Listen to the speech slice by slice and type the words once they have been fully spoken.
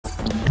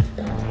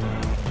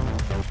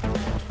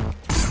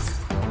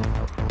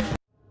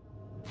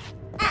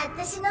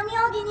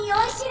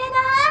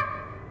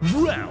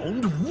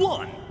Round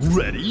 1.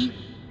 Ready?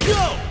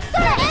 Go!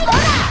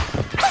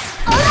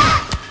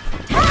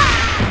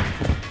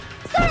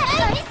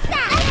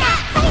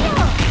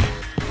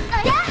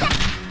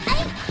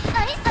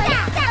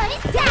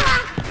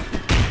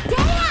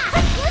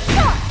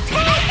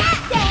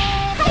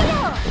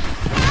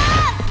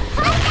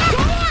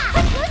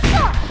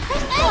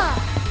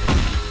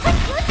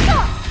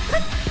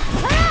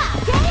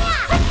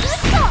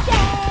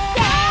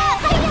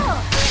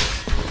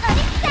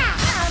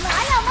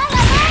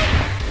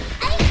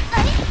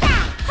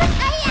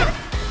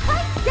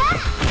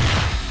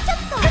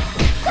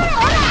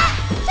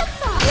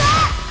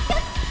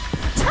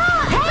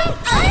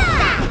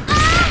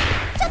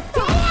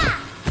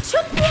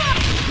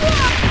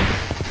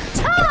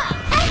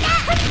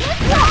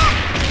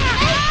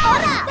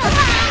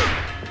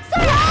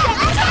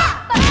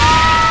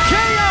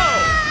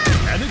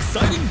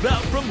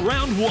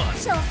 Round 1.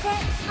 所詮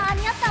あ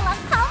なたは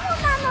カモ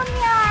なのに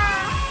ゃ。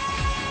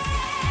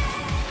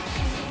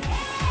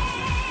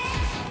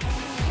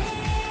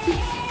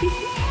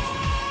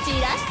散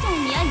らしちゃう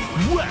にゃい。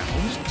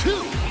 Round 2.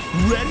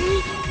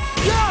 Ready?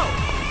 Go!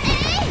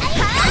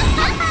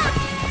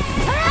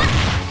 そら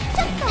ち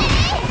ょっと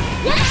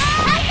よし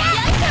行く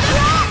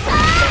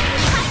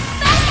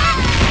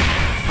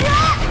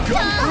わ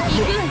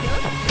よ。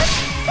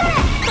それ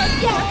こっ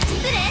ちよ。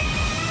失礼。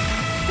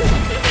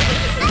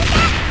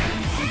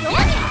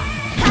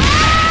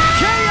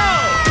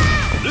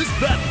This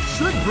battle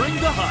should bring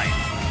the hype.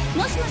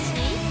 もしもし、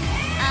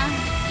あ、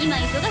今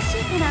忙し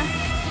いから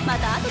ま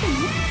た後でね。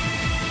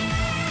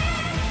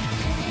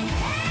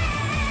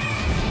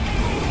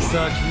先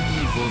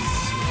にボス。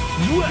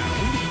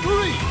Round 3.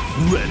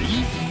 Ready?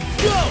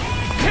 Go!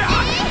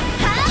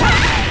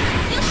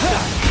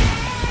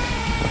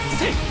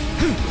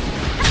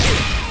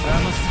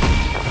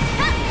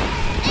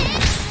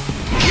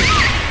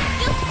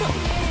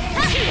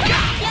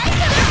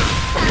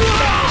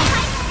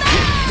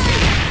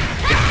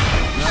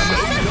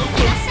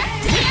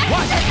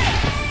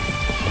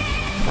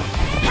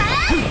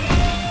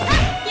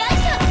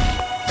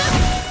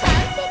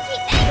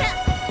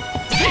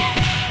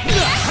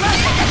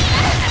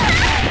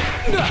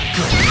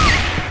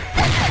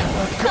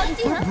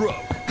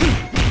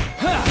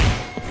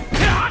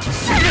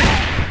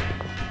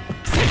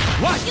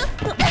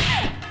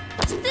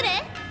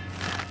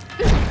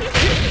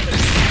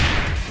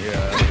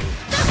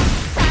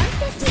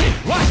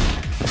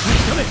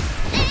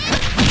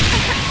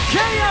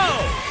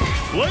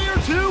 Player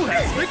 2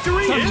 has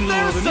victory in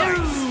their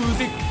sights.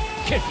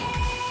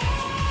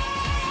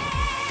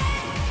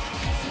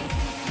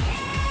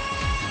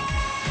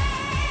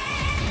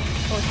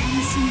 お楽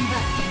しみは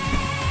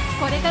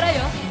これから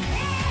よ。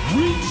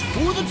 Reach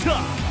for the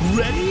top.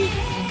 Ready?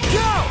 Go!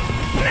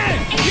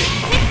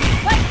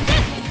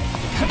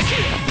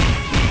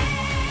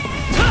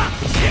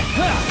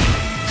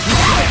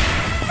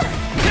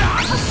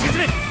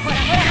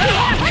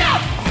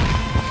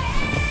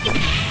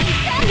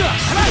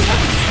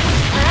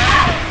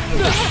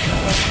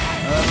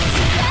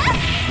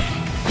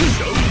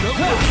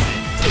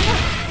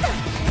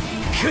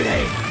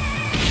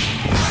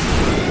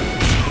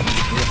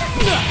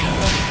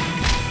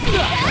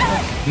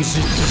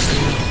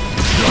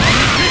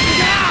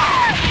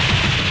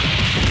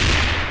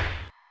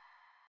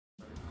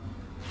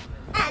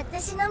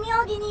 私の妙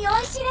義に酔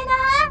いしれな。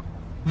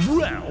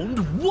 Round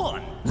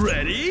 1.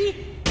 Ready?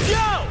 Go!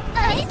 お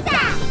いさ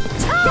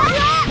ちょっと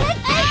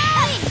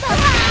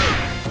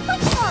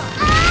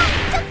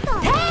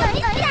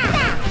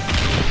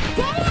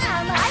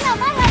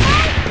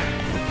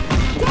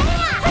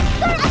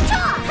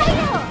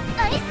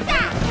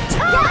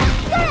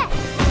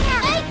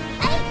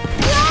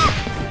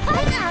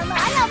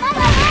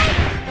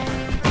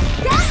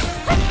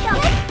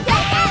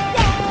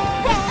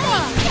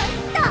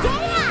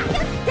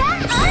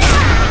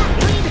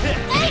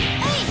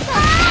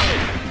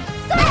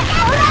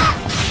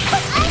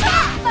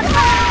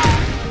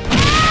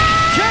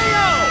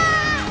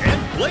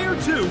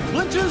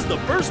clinches the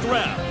first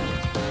round.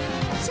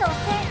 所詮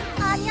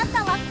あな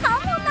たはカ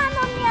モな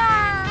のにゃ。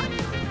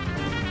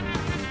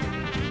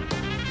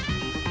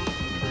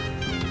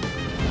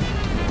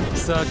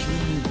先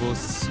にボ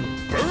ス。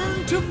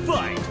Burn to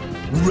fight.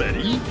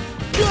 Ready?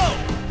 Go!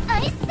 お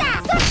い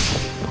さそ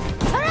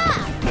ら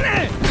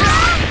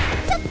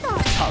ちょっと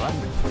触ん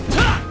な。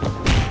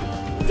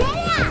でや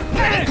お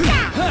いさ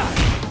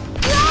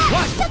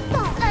ちょっと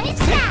おいさ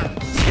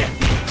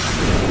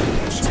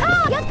ちょ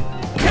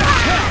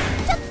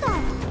っと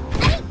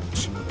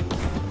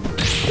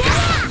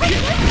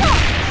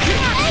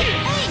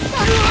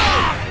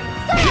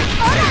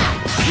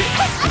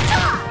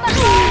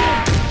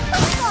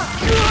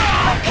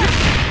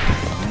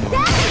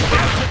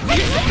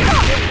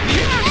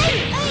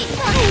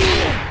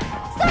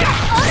そら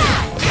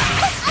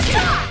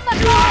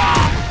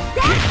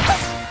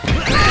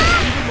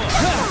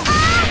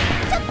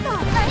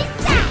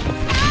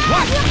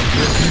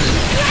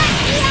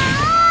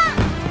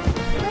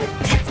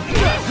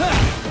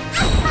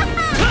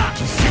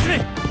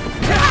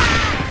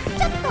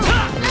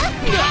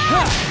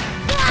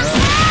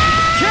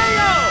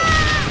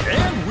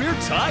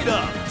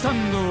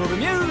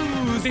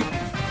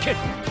け。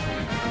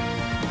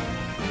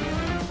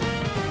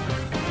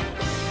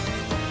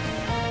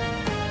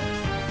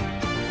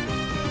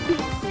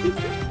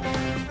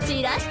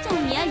散らしちゃう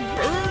やん。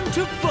 Burn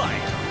to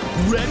fight.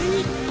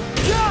 Ready?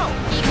 Go!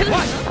 行くの。は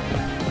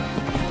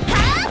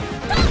ーっ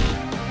と。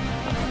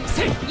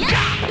せいやっ。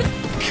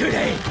くれ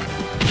い。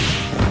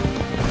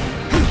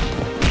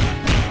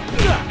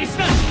ナイス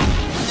ナイス。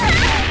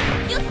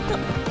よっと。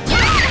や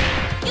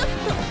ーよっ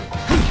と。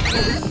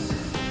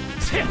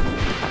せや。よ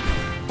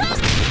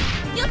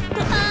っ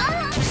と。あ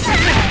ー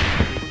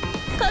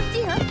こっち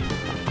よ。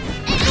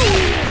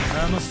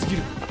甘すぎる。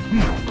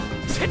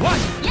せわい。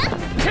やっ。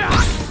は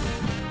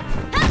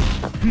ガ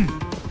ッチャー。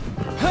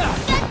はー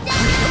っ。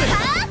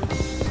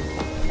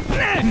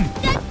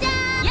ガッチャ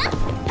ー。やっ。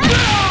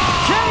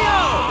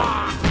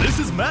 KO! This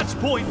is match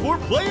point for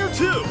player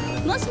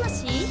 2. もしも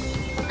し。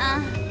あ、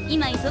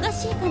今忙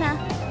しいから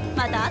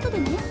また後で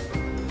ね。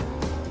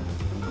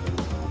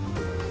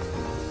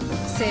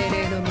精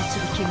霊の導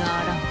きが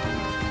あらん。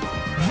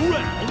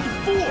 Round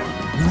 4.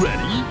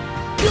 Ready?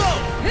 Go!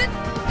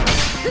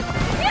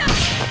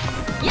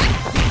 やっ。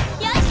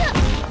よいしょ。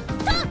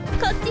と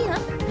こっちよ。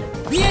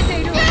見えて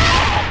いるわ。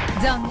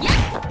残念。やっ。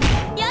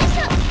よいし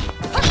ょ。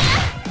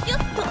よっ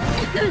と。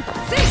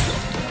せい。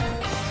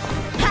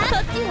はこ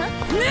っちよ。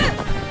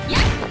や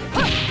っ。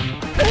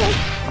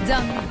残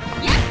念。や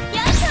っ。よ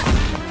いしょ。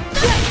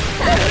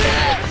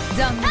残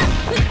念。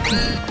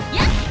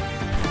やっ。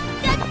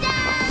ガッチャ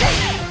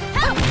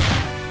ー。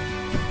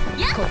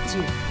やっ。こっちよ。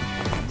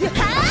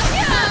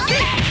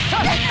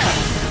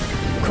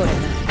これな。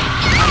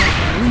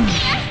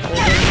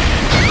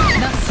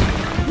なし。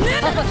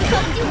パパせ。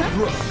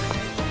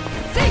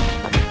せい。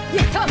や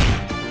った。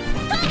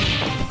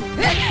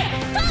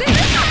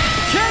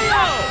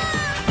KO!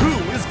 Who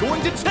is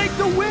going to take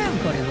the win?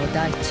 これを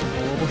大地を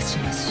応募し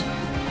ましょう。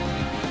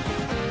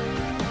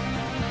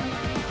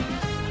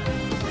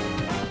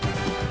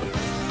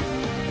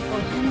お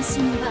楽し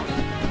みは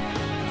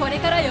これ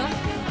からよ。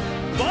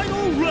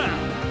 Final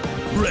round.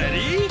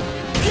 Ready?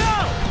 Go!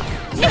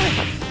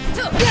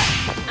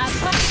 あっ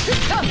ぱ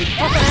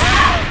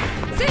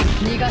せい。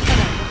逃がさな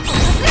い。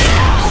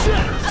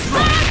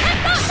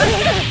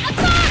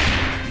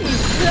 い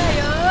くわ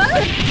よ。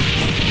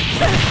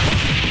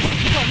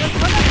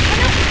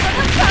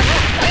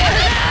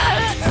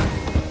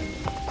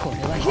これ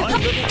は High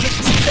level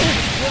technique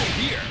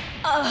here.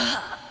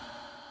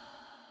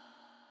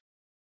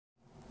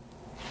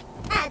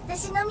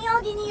 私の妙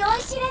義に酔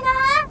いしれな。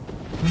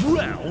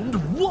 Round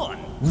 1.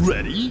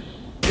 Ready?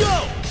 Go!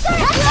 それ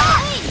ち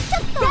ょ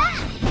っと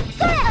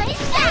それあいっ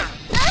さ。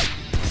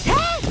へい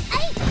あ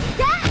い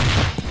だ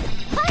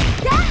ほい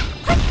だ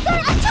ほいそれ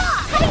あちょ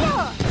はいよ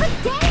ほい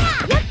でや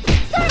やっ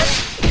それ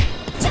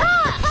ちょ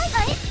ほいあ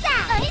いっさ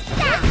あいっさ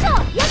そ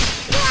うやっ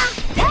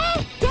やへ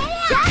いでや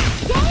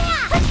でや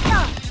ほいと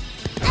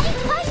あい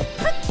ほい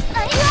ほいあいっさ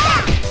あい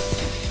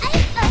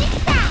あいっ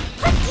さ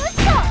ほいよっ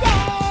しょで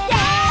で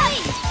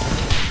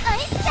あ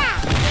いっさ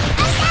あ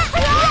いだほ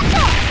いよっし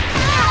ょ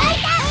あい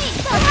だほい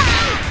と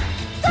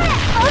それ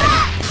ほら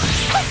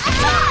ほいあ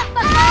ちょ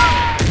バカ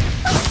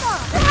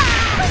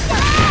ほいとほいと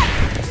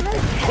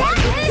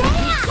でで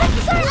やほい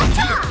それあち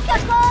ょガ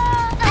コ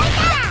あい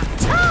だ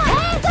ちょへ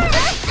いそれ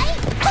あい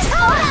ほい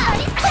ほらあ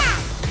いっさ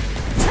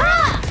ちょ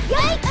や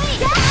いで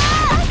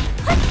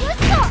ほいよっ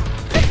しょ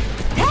ほい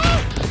で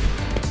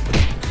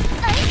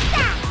あいっさ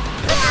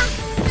ほら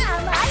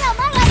あまや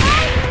まやな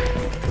い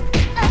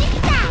あいっ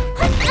さ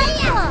ほいあ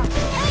いよは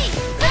い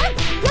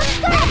よっ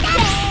それで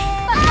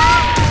バカ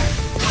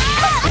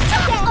あち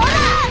ょほら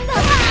そ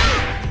れ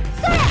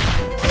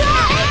うわ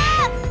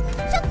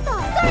ちょっと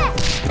それ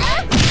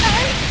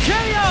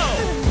KO!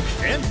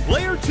 And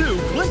player 2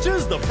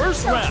 clinches the first どう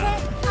せ round.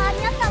 あ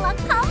なたは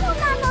カモ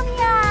なのに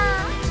ゃ。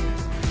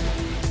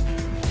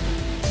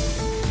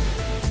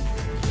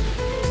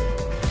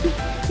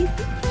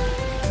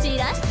散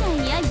らしちゃい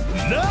やん。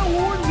 Now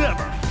or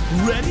never.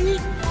 Ready?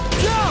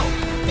 Go!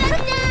 ガッ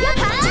チャー。やっ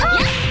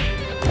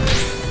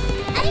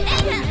あいあいだあ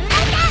い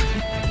だ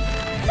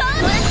そう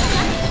だ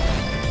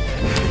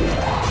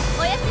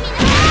おやすみな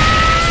さい。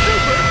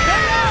 Super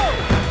KO!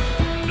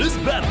 This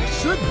battle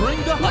should bring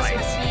the もしも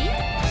hype. し。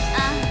あ、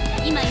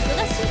今忙し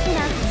いから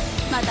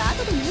また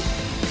後でね。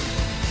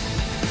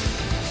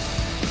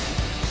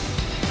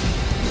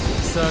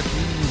先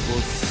にボ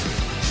ス。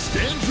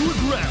Stand your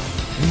ground.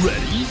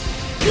 Ready?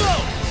 Go!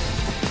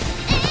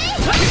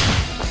 は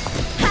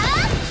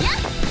ーやっ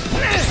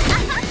あ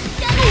はっ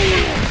じゃない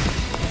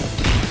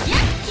や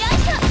よい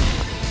しょ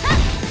はっ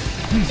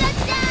じゃ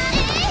じゃー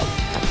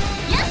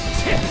やっ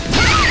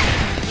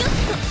よっ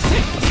と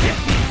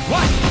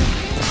What?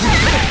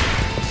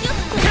 よっ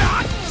とは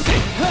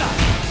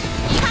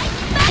い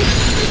バイ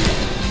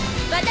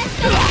私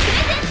からプレ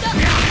ゼント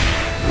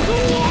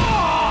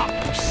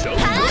Show は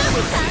ー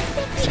Dolores. 完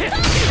璧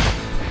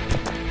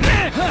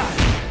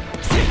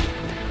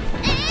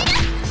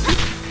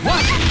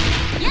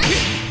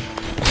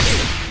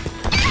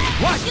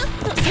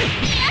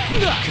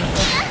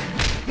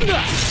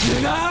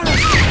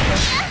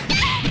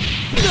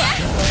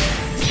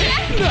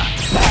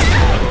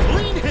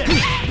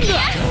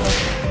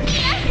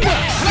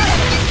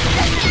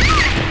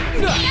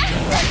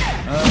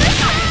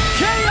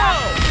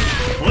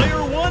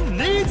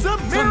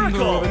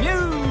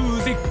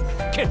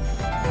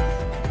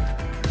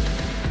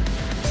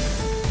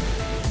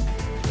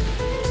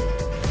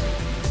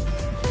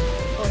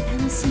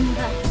心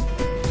は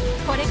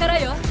これから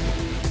よ。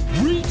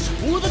 Reach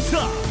for the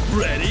top.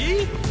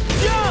 Ready?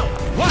 Go!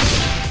 What?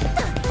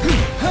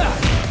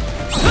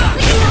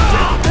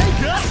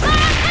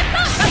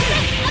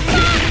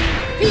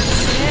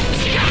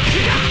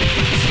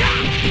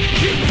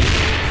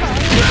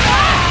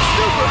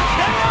 Super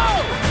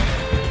KO!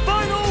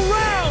 Final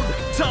round!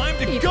 Time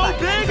to go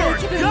big or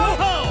go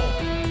home!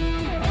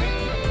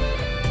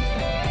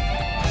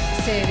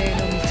 精霊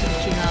の導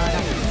きがあら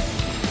ゆる。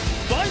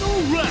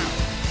 Final round!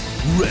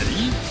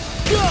 Ready?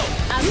 Go!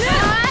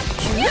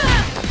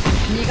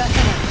 逃がさ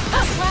ない。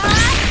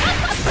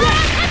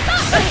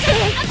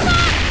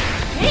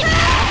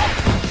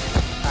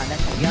あな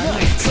たやる。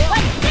逃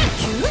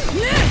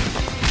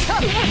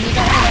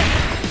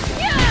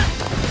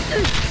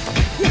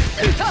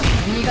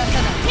がさない。逃がさ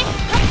ない。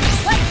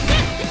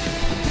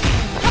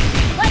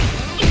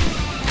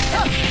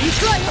行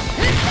くわよ。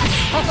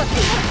博士。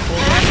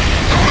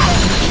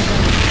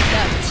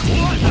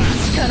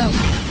力を。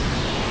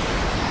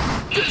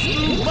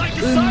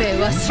運命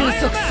は収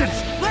束する。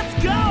 Let's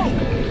go!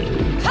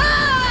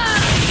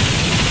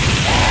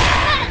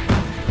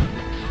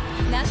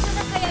 なか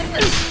なかやる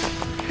わ。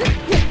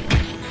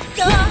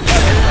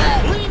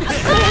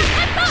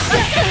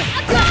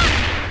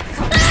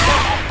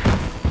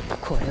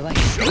これは逃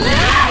がさな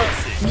い。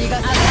逃が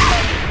さない。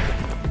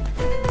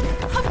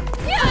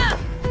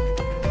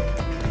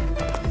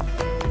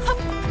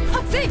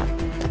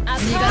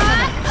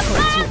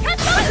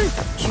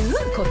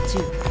こっち。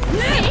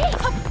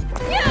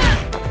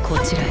こ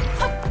ちらへ。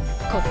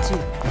こっち。